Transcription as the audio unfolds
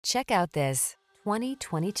Check out this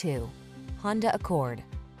 2022 Honda Accord.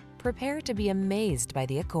 Prepare to be amazed by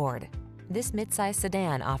the Accord. This midsize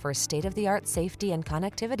sedan offers state-of-the-art safety and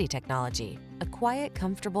connectivity technology, a quiet,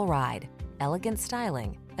 comfortable ride, elegant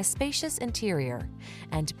styling, a spacious interior,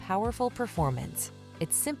 and powerful performance.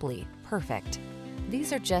 It's simply perfect.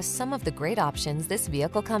 These are just some of the great options this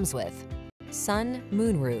vehicle comes with: sun,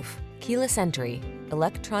 moonroof, keyless entry,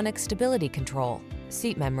 electronic stability control,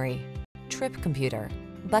 seat memory, trip computer,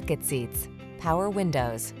 bucket seats, power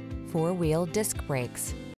windows, four-wheel disc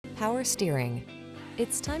brakes, power steering.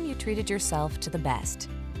 It's time you treated yourself to the best.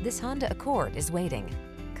 This Honda Accord is waiting.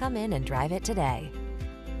 Come in and drive it today.